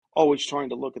always trying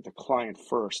to look at the client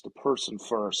first, the person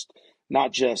first,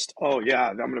 not just, oh yeah,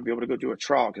 I'm going to be able to go do a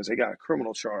trial because they got a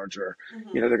criminal charge or,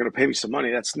 Hmm. they're going to pay me some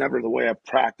money. That's never the way I've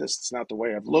practiced. It's not the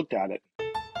way I've looked at it.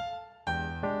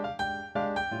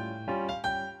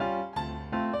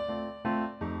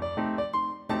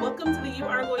 Welcome to the You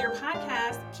Are a Lawyer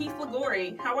podcast. Keith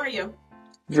Ligori, how are you?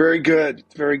 Very good.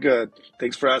 Very good.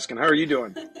 Thanks for asking. How are you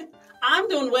doing? I'm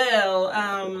doing well.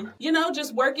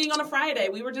 Just working on a Friday.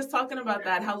 We were just talking about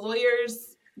that, how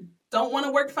lawyers don't want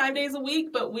to work 5 days a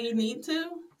week, but we need to.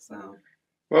 So,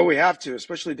 Well, we have to,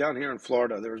 especially down here in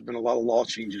Florida. There's been a lot of law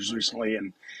changes recently,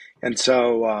 and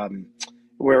so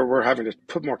we're having to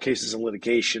put more cases in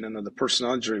litigation into the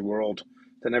personal injury world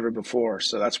than ever before.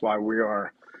 So that's why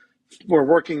we're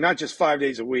working not just 5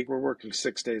 days a week. We're working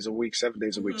 6 days a week, 7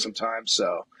 days a week mhm. sometimes.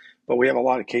 So, but we have a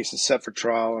lot of cases set for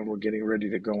trial, and we're getting ready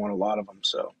to go on a lot of them.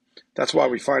 So that's why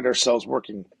Yeah, we find ourselves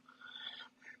working.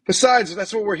 Besides,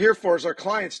 that's what we're here for, is our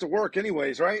clients to work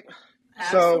anyways, right?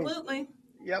 So, absolutely.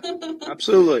 yep,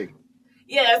 absolutely.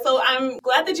 Yeah, so I'm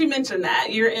glad that you mentioned that.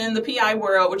 You're in the PI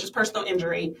world, which is personal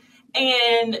injury.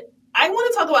 And I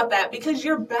want to talk about that because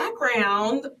your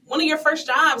background, one of your first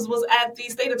jobs was at the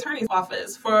state attorney's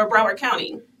office for Broward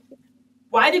County.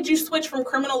 Why did you switch from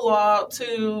criminal law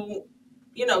to,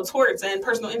 torts and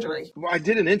personal injury? Well, I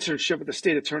did an internship at the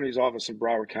state attorney's office in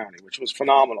Broward County, which was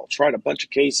phenomenal. Tried a bunch of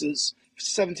cases,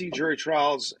 17 jury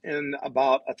trials in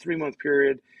about a 3-month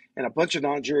period, and a bunch of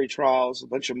non-jury trials, a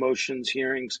bunch of motions,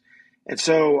 hearings. And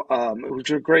so it was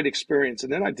a great experience.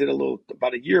 And then I did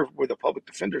about a year with the public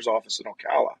defender's office in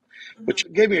Ocala, Hmm.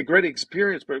 which gave me a great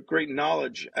experience, but great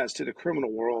knowledge as to the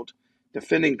criminal world,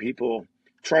 defending people.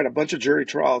 Tried a bunch of jury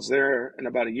trials there in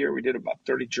about a year. We did about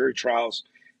 30 jury trials,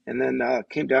 and then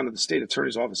came down to the state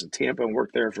attorney's office in Tampa and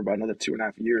worked there for about another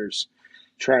 2.5 years,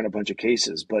 trying a bunch of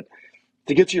cases. But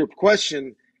to get to your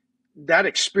question, that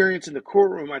experience in the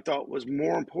courtroom I thought was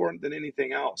more important than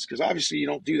anything else, because obviously you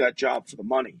don't do that job for the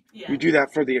money. You Yeah. do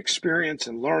that for the experience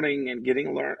and learning and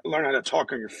learn how to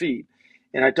talk on your feet.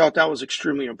 And I thought that was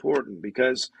extremely important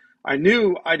because I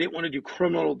knew I didn't want to do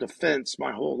criminal defense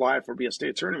my whole life or be a state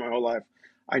attorney my whole life.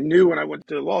 I knew when I went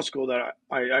to law school that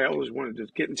I always wanted to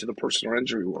get into the personal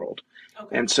injury world.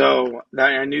 Okay. And so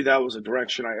I knew that was a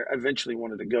direction I eventually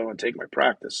wanted to go and take my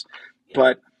practice. Yeah.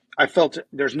 But I felt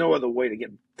there's no other way to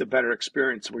get the better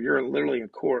experience where you're literally in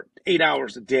court 8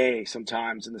 hours a day,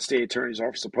 sometimes in the state attorney's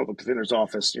office, the public defender's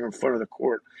office. You're in front of the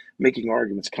court making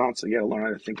arguments constantly. You got to learn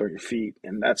how to think on your feet.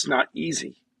 And that's not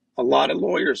easy. A lot of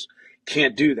lawyers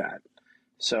can't do that.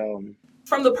 So,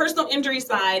 From the personal injury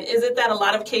side, is it that a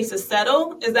lot of cases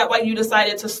settle? Is that why you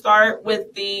decided to start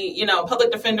with the,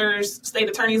 public defender's state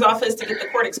attorney's office to get the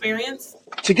court experience?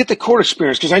 to get the court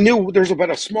experience, because I knew there's about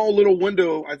a small little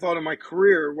window, I thought, in my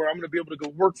career where I'm going to be able to go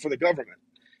work for the government.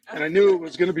 And I knew it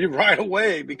was going to be right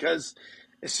away, because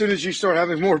as soon as you start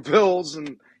having more bills,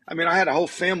 and I mean, I had a whole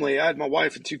family. I had my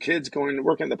wife and 2 kids going to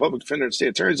work in the public defender and state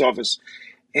attorney's office.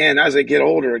 And as I get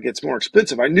older, it gets more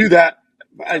expensive. I knew that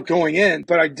Okay. going in,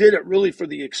 but I did it really for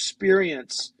the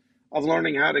experience of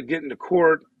learning how to get into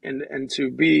court and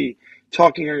to be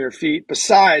talking on your feet.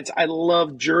 Besides, I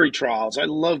love jury trials. I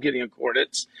love getting in court.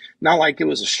 It's not like it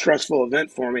was a stressful event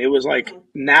for me. It was like Hmm.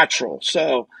 natural.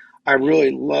 So I Yeah.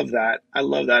 really love that. I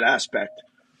love that aspect.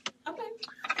 Okay.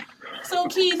 So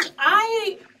Keith,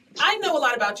 I know a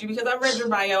lot about you because I've read your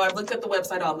bio, I've looked at the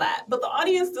website, all that. But the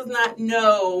audience does not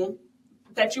know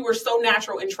that you were so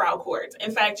natural in trial courts.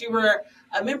 In fact, you were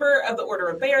a member of the Order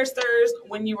of Barristers.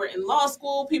 When you were in law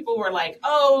school, people were like,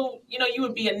 oh, you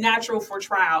would be a natural for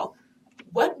trial.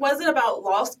 What was it about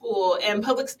law school and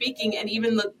public speaking and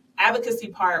even the advocacy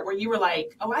part where you were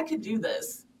like, oh, I could do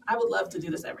this. I would love to do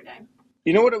this every day.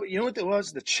 You know what it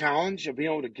was? The challenge of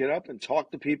being able to get up and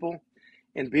talk to people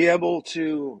and be able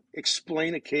to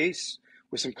explain a case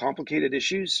with some complicated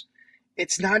issues.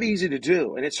 It's not easy to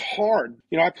do, and it's hard.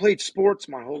 I played sports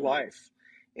my whole Mm-hmm. life,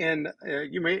 and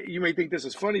you may think this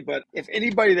is funny, but if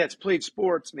anybody that's played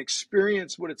sports and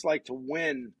experienced what it's like to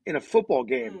win in a football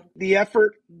game, Mm-hmm. the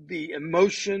effort, the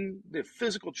emotion, the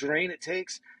physical drain it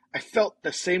takes, I felt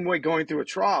the same way going through a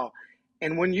trial.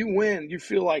 And when you win, you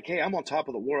feel like, hey, I'm on top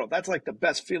of the world. That's like the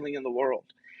best feeling in the world.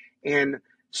 And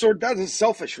so that's a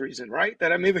selfish reason, right?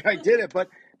 That maybe I did it, but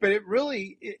it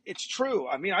really it's true.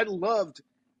 I mean, I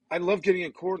love getting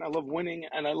in court, and I love winning,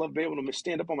 and I love being able to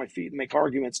stand up on my feet and make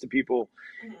arguments to people.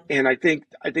 Mm-hmm. And I think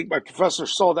my professor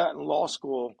saw that in law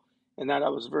school, and that I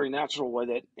was very natural with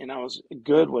it, and I was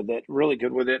good with it, really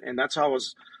good with it, and that's how I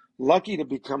was lucky to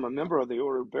become a member of the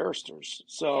Order of Barristers.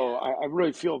 So Yeah. I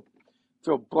really feel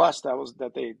blessed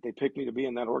that they picked me to be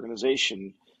in that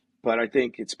organization. But I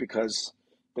think it's because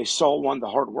they saw, one, the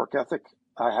hard work ethic,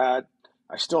 I had,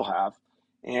 I still have,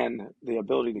 and the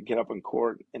ability to get up in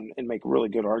court and make really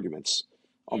good arguments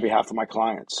on Yeah. behalf of my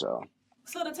clients. So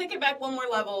So to take it back one more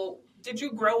level, did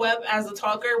you grow up as a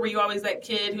talker? Were you always that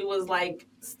kid who was like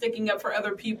sticking up for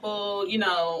other people,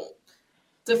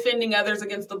 defending others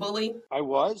against the bully? I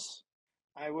was.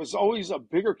 I was always a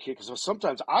bigger kid because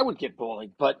sometimes I would get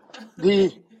bullied, but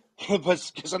the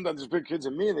but because sometimes there's big kids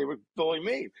in me and they would bully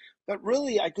me. But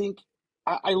really, I think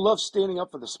I love standing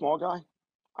up for the small guy.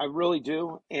 I really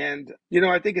do, and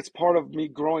I think it's part of me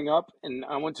growing up. And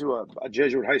I went to a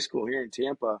Jesuit high school here in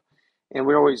Tampa, and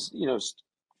we always,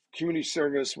 community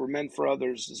service. We're meant for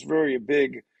others. It's very a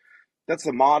big that's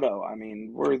the motto. I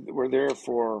mean, we're there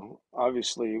for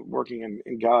obviously working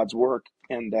in God's work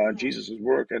and Mm-hmm. Jesus's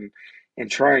work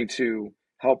and trying to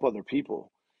help other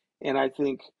people. And I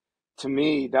think to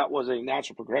me that was a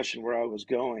natural progression where I was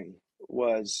going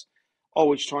was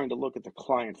always trying to look at the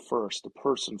client first, the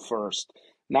person first,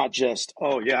 not just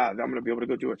yeah, I'm going to be able to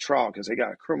go do a trial because they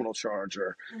got a criminal charge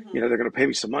or Mm-hmm. they're going to pay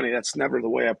me some money. That's never the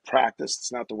way I've practiced.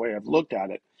 It's not the way I've looked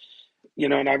at it.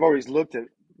 And I've always looked at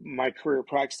my career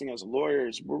practicing as a lawyer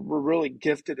is we're really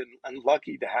gifted and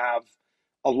lucky to have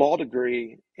a law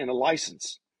degree and a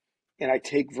license. And I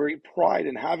take very pride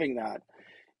in having that.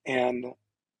 And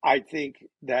I think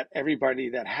that everybody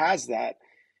that has that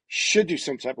should do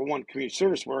some type of community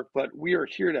service work, but we are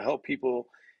here to help people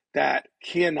that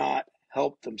cannot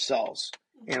help themselves.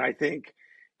 And I think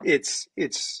it's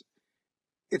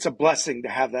it's a blessing to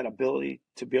have that ability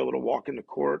to be able to walk into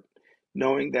court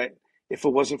knowing that if it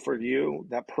wasn't for you,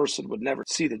 that person would never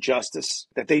see the justice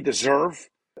that they deserve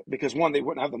because one, they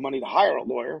wouldn't have the money to hire a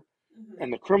lawyer Mm-hmm.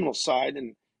 and the criminal side.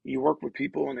 And you work with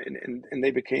people and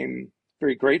they became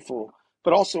very grateful,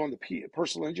 but also on the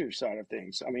personal injury side of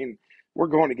things. I mean, we're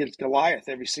going against Goliath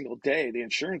every single day. The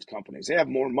insurance companies, they have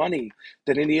more money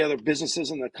than any other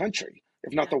businesses in the country,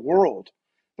 if not Yeah. the world.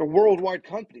 They're worldwide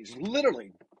companies,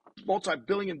 literally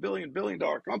multi-billion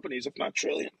dollar companies, if not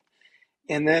trillion.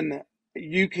 And then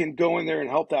you can go in there and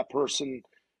help that person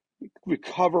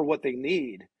recover what they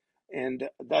need. And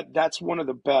that's one of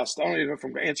the best. I don't even know if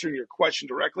I'm answering your question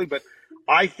directly, but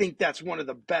I think that's one of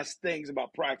the best things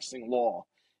about practicing law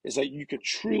is that you could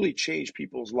truly change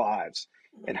people's lives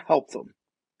and Mm-hmm. help them.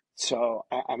 So,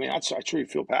 I mean, that's I truly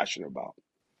feel passionate about.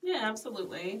 Yeah,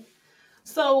 absolutely.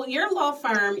 So, your law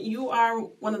firm, you are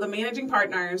one of the managing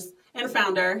partners and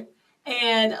founder.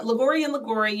 And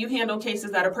Ligori, you handle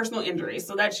cases that are personal injuries.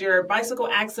 So, that's your bicycle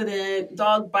accident,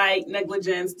 dog bite,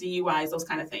 negligence, DUIs, those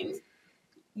kind of things.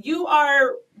 You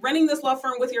are running this law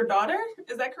firm with your daughter.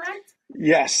 Is that correct?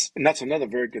 Yes, and that's another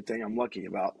very good thing I'm lucky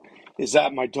about is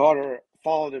that my daughter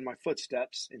followed in my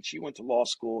footsteps and she went to law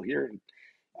school here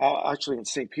actually in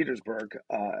St. Petersburg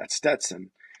at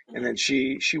Stetson, and Mm-hmm. then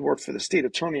she worked for the state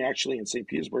attorney actually in St.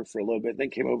 Petersburg for a little bit, then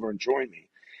came over and joined me.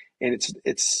 And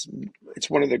it's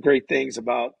one of the great things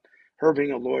about her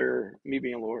being a lawyer, me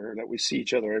being a lawyer, that we see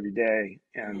each other every day,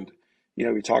 Mm-hmm. and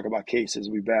we talk about cases,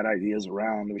 we bat ideas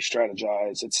around, we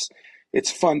strategize.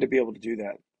 It's fun to be able to do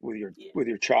that Yeah. with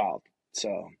your child.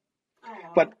 So. Aw.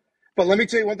 But but let me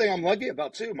tell you one thing I'm lucky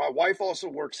about too. My wife also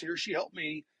works here. She helped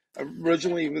me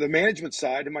originally with the management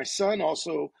side, and my son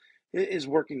also is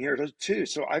working here too.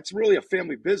 So it's really a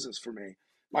family business for me.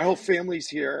 My whole Yeah. family's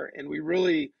here, and we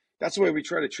really that's the way we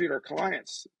try to treat our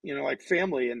clients, like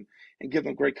family and give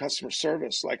them great customer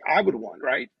service, like I would want,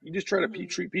 right? You just try to Mm-hmm.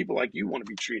 treat people like you want to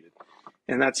be treated,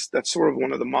 and that's sort of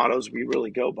one of the mottos we really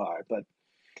go by. But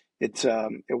it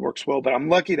works well. But I'm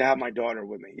lucky to have my daughter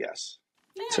with me. Yes.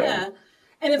 So. Yeah.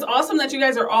 And it's awesome that you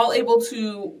guys are all able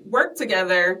to work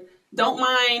together. Don't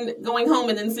mind going home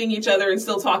and then seeing each other and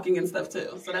still talking and stuff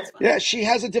too. So that's fun. Yeah, she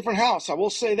has a different house. I will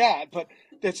say that, but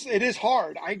it is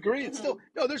hard. I agree. It's Mm-hmm. still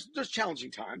no. There's challenging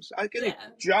times. I get a Yeah.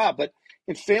 job, but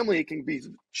in family it can be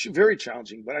very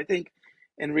challenging. But I think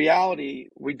in reality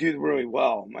we do really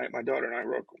well. My daughter and I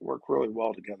work really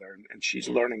well together, and she's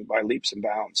Yeah. learning by leaps and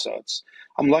bounds. So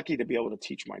I'm lucky to be able to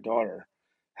teach my daughter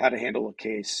how to handle a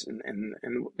case and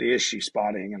the issue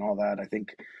spotting and all that. I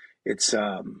think it's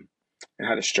and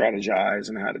how to strategize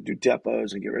and how to do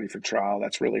depots and get ready for trial.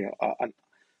 That's really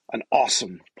an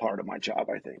awesome part of my job,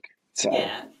 I think. So,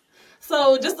 Yeah.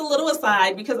 So just a little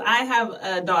aside, because I have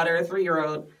a daughter, a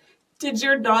 3-year-old. Did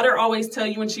your daughter always tell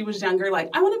you when she was younger, like,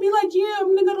 I want to be like you, I'm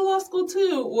going to go to law school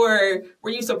too? Or were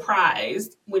you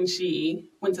surprised when she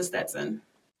went to Stetson?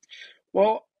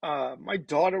 well, my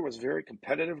daughter was very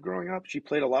competitive growing up. She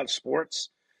played a lot of sports,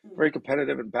 very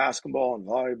competitive in basketball and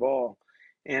volleyball.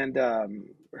 And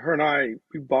her and I,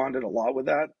 we bonded a lot with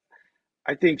that.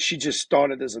 I think she just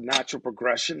started as a natural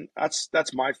progression.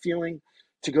 That's my feeling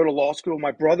to go to law school.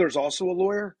 My brother's also a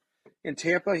lawyer, in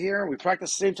Tampa here. We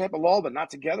practice the same type of law, but not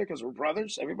together because we're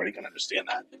brothers. Everybody can understand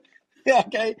that. Yeah,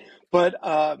 okay. But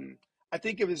I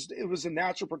think it was a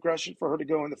natural progression for her to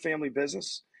go in the family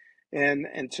business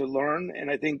and to learn. And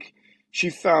I think she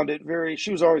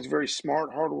was always very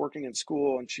smart, hardworking in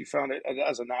school, and she found it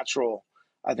as a natural,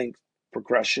 I think,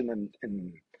 progression.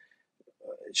 And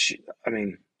she, I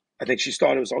mean, I think she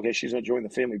thought it was okay. She's going to join the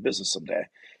family business someday,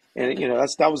 and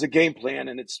that was a game plan,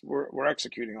 and we're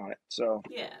executing on it. So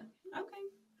Yeah. Okay.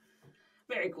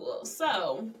 Very cool.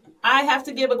 So I have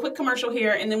to give a quick commercial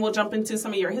here, and then we'll jump into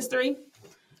some of your history.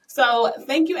 So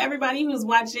thank you, everybody who's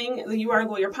watching the You Are a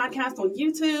Lawyer podcast on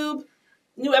YouTube.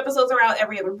 New episodes are out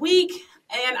every other week.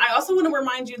 And I also want to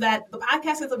remind you that the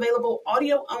podcast is available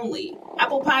audio only.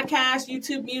 Apple Podcasts,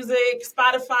 YouTube Music,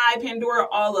 Spotify, Pandora,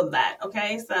 all of that.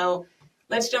 Okay, so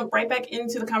let's jump right back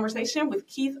into the conversation with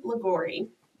Keith Ligori.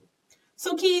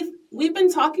 So Keith, we've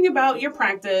been talking about your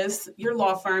practice, your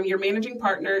law firm, your managing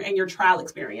partner, and your trial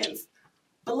experience.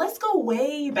 But let's go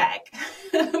way back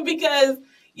because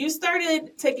you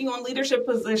started taking on leadership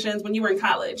positions when you were in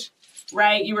college,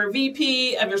 right? You were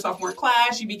VP of your sophomore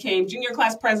class. You became junior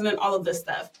class president, all of this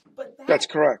stuff. But that's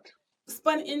correct.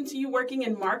 Spun into you working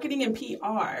in marketing and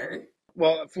PR.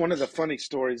 Well, one of the funny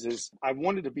stories is I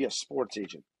wanted to be a sports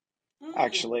agent,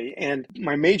 actually. And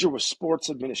my major was sports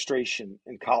administration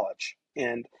in college.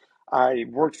 And I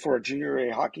worked for a junior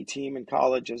A hockey team in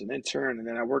college as an intern. And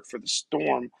then I worked for the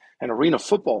Storm, an arena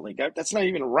football league. That's not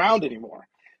even around anymore.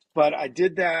 But I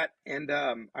did that. And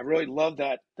I really loved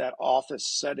that office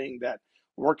setting, that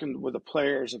working with the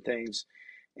players and things.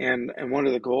 And one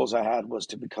of the goals I had was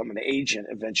to become an agent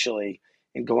eventually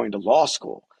and going to law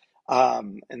school.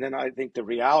 And then I think the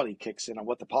reality kicks in on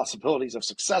what the possibilities of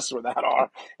success with that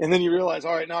are. And then you realize,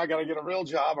 all right, now I got to get a real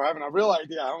job, or having a real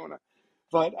idea.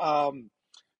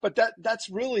 But that's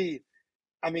really,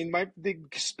 I mean, the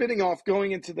spinning off,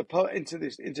 going into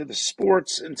the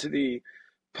sports, into the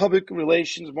public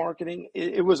relations marketing.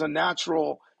 It was a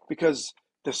natural, because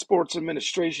the sports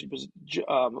administration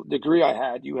degree I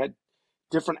had, you had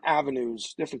different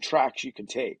avenues, different tracks you could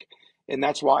take. And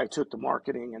that's why I took the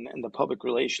marketing and the public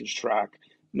relations track,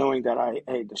 knowing that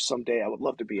someday I would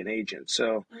love to be an agent.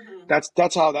 So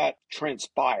that's how that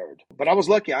transpired. But I was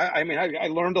lucky. I mean, I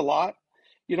learned a lot.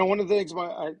 One of the things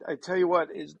I tell you what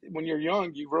is, when you're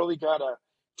young, you really got to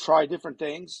try different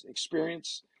things,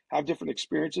 have different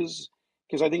experiences,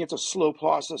 because I think it's a slow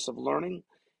process of learning.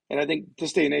 And I think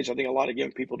this day and age, I think a lot of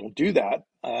young people don't do that.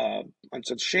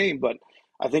 It's a shame, but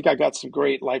I think I got some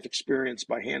great life experience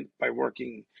by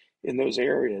working in those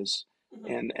areas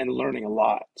and learning a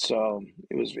lot. So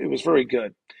it was very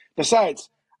good. Besides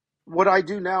what I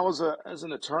do now as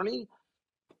an attorney,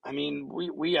 I mean,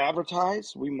 we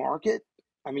advertise, we market.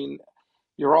 I mean,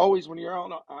 you're always, when you're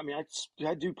out, I mean,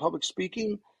 I do public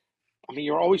speaking. I mean,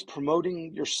 you're always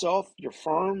promoting yourself, your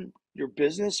firm, your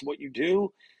business, what you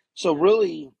do. So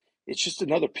really, it's just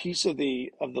another piece of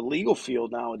the legal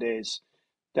field nowadays,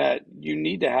 that you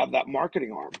need to have that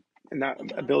marketing arm and that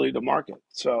ability to market.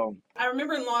 So I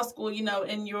remember in law school,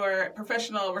 in your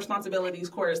professional responsibilities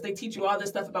course, they teach you all this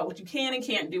stuff about what you can and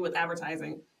can't do with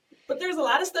advertising. But there's a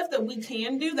lot of stuff that we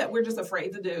can do that we're just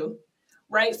afraid to do,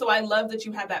 right? So I love that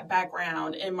you have that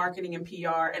background in marketing and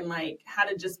PR, and like how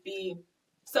to just be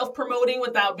self-promoting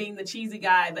without being the cheesy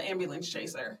guy, the ambulance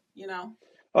chaser,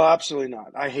 Oh, absolutely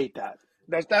not. I hate that.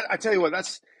 I tell you what,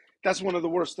 that's one of the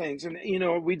worst things. And,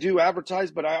 we do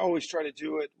advertise, but I always try to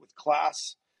do it with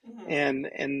class. And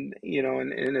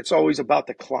it's always about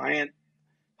the client,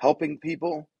 helping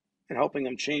people and helping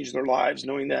them change their lives,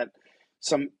 knowing that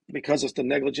because it's the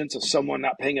negligence of someone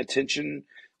not paying attention,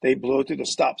 they blow through the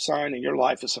stop sign and your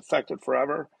life is affected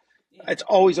forever. Yeah. It's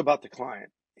always about the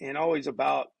client and always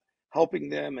about helping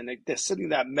them, and they're sending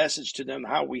that message to them,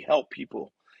 how we help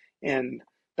people. And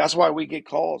that's why we get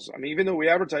calls. I mean, even though we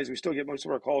advertise, we still get most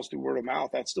of our calls through word of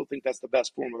mouth. I still think that's the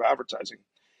best form of advertising.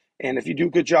 And if you do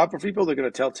a good job for people, they're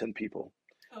going to tell 10 people.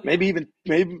 Maybe. And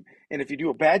if you do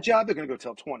a bad job, they're going to go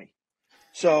tell 20.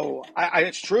 So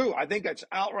it's true. I think that's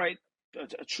outright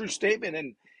a true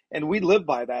statement. And we live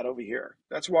by that over here.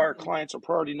 That's why our clients are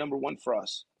priority number one for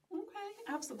us.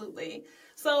 Okay, absolutely.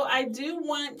 So I do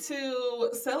want to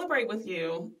celebrate with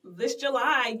you. This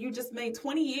July, you just made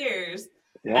 20 years.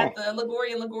 Yeah. At the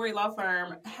Ligori and Ligori law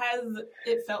firm. Has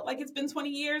it felt like it's been 20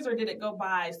 years, or did it go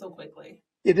by so quickly?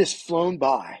 It has flown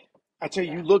by. I tell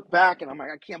you, you look back and I'm like,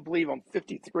 I can't believe I'm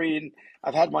 53 and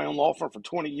I've had my own law firm for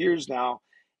 20 years now.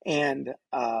 And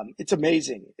it's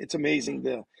amazing. It's amazing.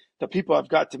 The people I've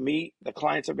got to meet, the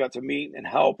clients I've got to meet and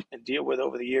help and deal with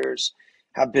over the years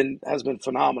has been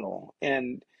phenomenal.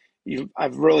 And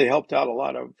I've really helped out a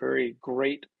lot of very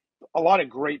great a lot of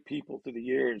great people through the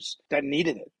years that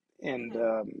needed it. And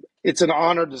Mm-hmm. it's an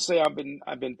honor to say I've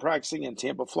been practicing in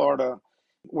Tampa, Florida.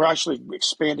 We're actually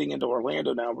expanding into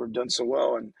Orlando now. We've done so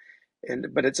well, and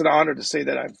but it's an honor to say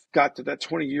that I've got to that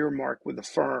 20-year mark with the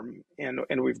firm, and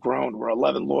we've grown. We're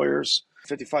 11 lawyers,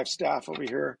 55 staff over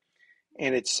here,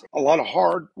 and it's a lot of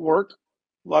hard work,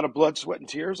 a lot of blood, sweat, and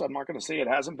tears. I'm not going to say it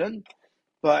hasn't been,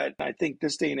 but I think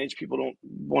this day and age, people don't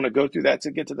want to go through that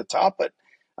to get to the top, but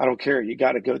I don't care. You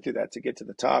got to go through that to get to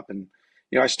the top. And,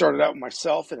 I started out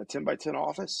myself in a 10 by 10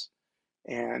 office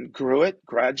and grew it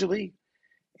gradually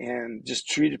and just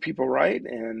treated people right.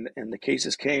 And the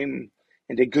cases came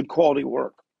and did good quality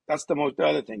work. That's the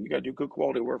other thing. You got to do good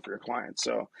quality work for your clients.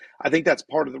 So I think that's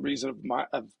part of the reason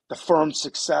of the firm's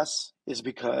success is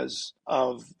because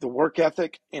of the work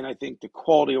ethic. And I think the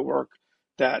quality of work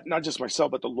that not just myself,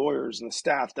 but the lawyers and the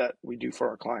staff that we do for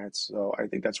our clients. So I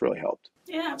think that's really helped.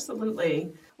 Yeah,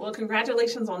 absolutely. Well,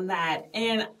 congratulations on that.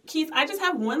 And Keith, I just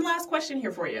have one last question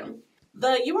here for you.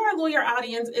 The You Are a Lawyer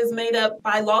audience is made up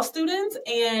by law students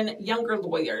and younger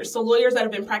lawyers. So lawyers that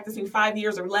have been practicing 5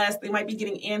 years or less, they might be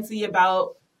getting antsy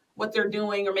about what they're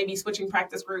doing or maybe switching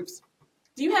practice groups.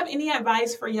 Do you have any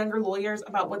advice for younger lawyers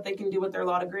about what they can do with their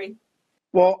law degree?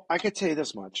 Well, I could tell you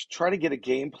this much. Try to get a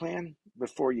game plan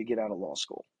before you get out of law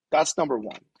school. That's number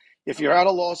one. If you're out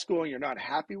of law school and you're not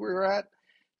happy where you're at,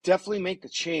 definitely make the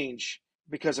change,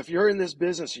 because if you're in this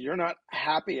business and you're not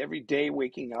happy every day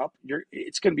waking up,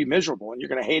 it's going to be miserable and you're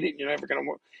going to hate it and you're never going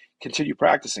to continue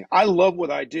practicing. I love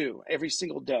what I do every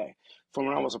single day, from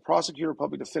when I was a prosecutor,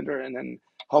 public defender, and then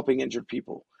helping injured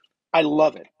people. I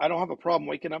love it. I don't have a problem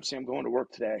waking up saying I'm going to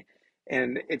work today.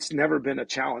 And it's never been a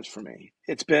challenge for me.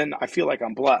 I feel like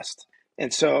I'm blessed.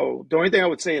 And so the only thing I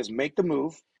would say is make the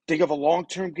move, think of a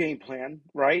long-term game plan,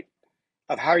 right?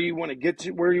 Of how you want to get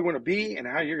to where you want to be and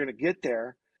how you're going to get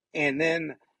there. And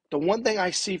then the one thing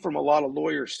I see from a lot of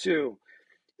lawyers too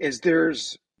is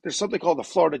there's something called the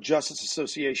Florida Justice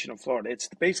Association of Florida. It's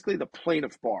basically the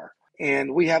plaintiff bar.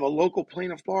 And we have a local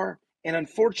plaintiff bar. And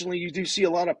unfortunately, you do see a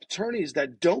lot of attorneys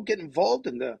that don't get involved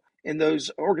in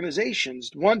those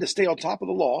organizations. One, to stay on top of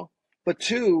the law, but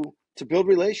two, to build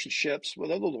relationships with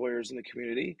other lawyers in the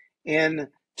community and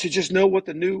to just know what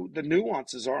the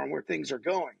nuances are and where things are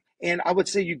going. And I would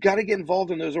say you got to get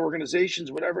involved in those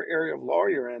organizations, whatever area of law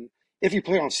you're in, if you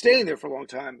plan on staying there for a long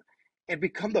time, and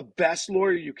become the best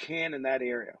lawyer you can in that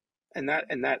area, in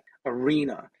that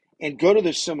arena, and go to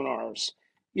the seminars.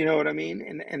 You know what I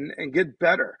mean? And get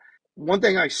better. One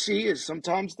thing I see is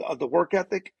sometimes the work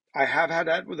ethic. I have had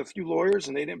that with a few lawyers,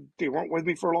 and they weren't with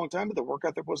me for a long time, but the work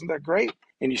ethic wasn't that great.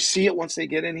 And you see it once they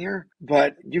get in here,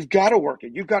 but you've got to work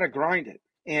it. You've got to grind it.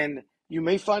 And you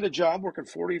may find a job working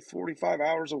 40, 45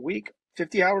 hours a week,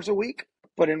 50 hours a week.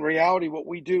 But in reality, what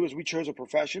we do is we chose a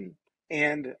profession,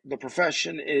 and the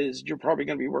profession is you're probably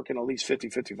going to be working at least 50,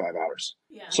 55 hours.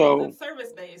 Yeah, So it's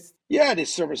service-based. Yeah, it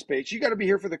is service-based. You got to be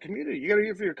here for the community. You got to be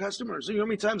here for your customers. You know how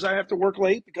many times I have to work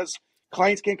late because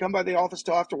clients can't come by the office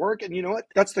till after work? And you know what?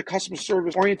 That's the customer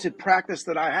service-oriented practice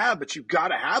that I have, but you've got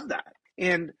to have that.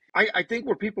 And I think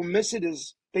where people miss it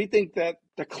is they think that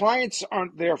the clients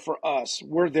aren't there for us.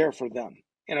 We're there for them.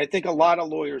 And I think a lot of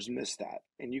lawyers miss that.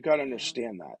 And you got to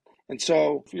understand that. And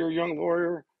so if you're a young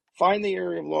lawyer, find the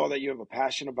area of law that you have a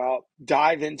passion about,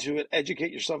 dive into it,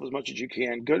 educate yourself as much as you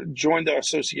can, go join the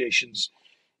associations,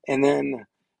 and then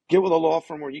get with a law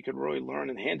firm where you can really learn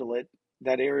and handle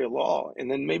that area of law. And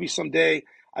then maybe someday,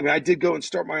 I did go and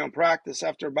start my own practice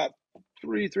after about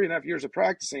three and a half years of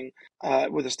practicing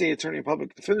with a state attorney and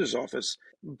public defender's office.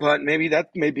 But maybe that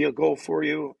may be a goal for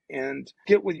you, and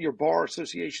get with your bar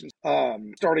associations.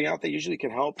 Starting out, they usually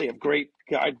can help. They have great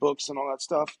guidebooks and all that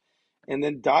stuff, and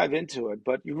then dive into it.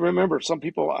 But you remember, some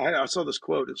people, I saw this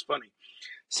quote, it's funny.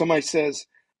 Somebody says,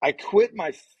 I quit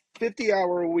my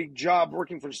 50-hour-a-week job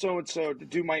working for so-and-so to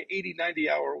do my 80,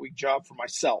 90-hour-a-week job for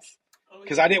myself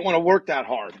because I didn't want to work that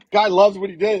hard. Guy loves what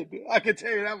he did. I can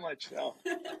tell you that much. So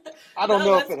I don't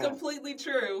know if that's completely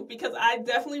true, because I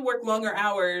definitely work longer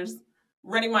hours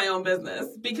running my own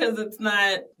business, because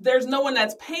there's no one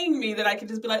that's paying me that I can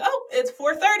just be like, oh, it's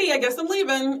 4:30, I guess I'm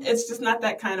leaving. It's just not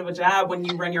that kind of a job when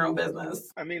you run your own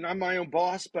business. I'm my own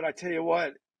boss, but I tell you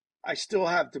what, I still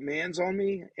have demands on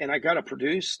me, and I got to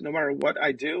produce no matter what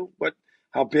I do,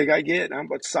 how big I get, and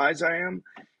what size I am.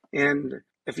 And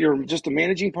if you're just a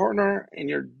managing partner and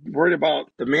you're worried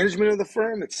about the management of the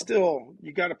firm, it's still,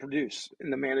 you got to produce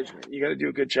in the management. You got to do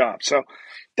a good job. So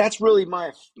that's really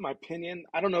my opinion.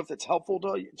 I don't know if that's helpful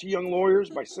to young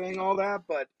lawyers by saying all that,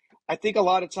 but I think a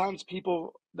lot of times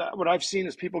what I've seen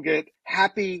is people get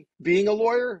happy being a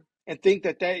lawyer, and think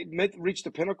that they reach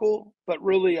the pinnacle. But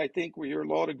really, I think with your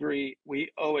law degree,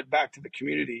 we owe it back to the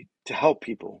community to help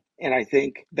people. And I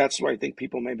think that's where I think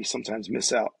people maybe sometimes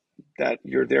miss out, that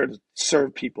you're there to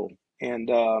serve people. And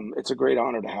it's a great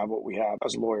honor to have what we have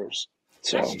as lawyers.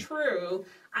 So. That's true.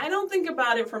 I don't think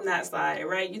about it from that side,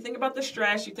 right? You think about the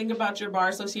stress, you think about your bar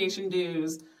association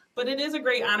dues, but it is a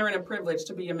great honor and a privilege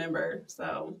to be a member.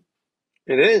 So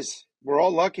it is. We're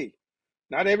all lucky.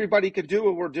 Not everybody can do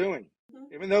what we're doing.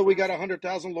 Even though we got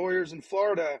 100,000 lawyers in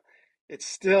Florida, it's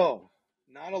still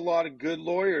not a lot of good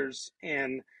lawyers.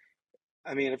 And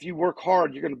I mean, if you work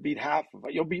hard, you're going to beat half of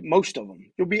it. You'll beat most of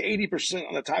them. You'll be 80%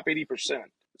 on the top 80%.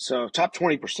 So top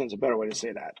 20% is a better way to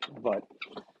say that. But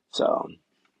so.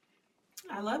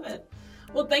 I love it.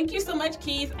 Well, thank you so much,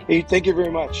 Keith. Hey, thank you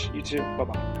very much. You too.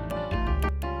 Bye-bye.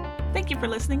 Thank you for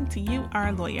listening to You Are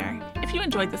a Lawyer. If you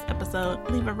enjoyed this episode,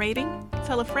 leave a rating,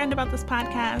 tell a friend about this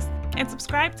podcast, and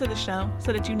subscribe to the show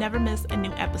so that you never miss a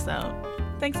new episode.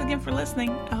 Thanks again for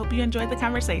listening. I hope you enjoyed the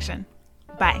conversation.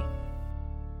 Bye.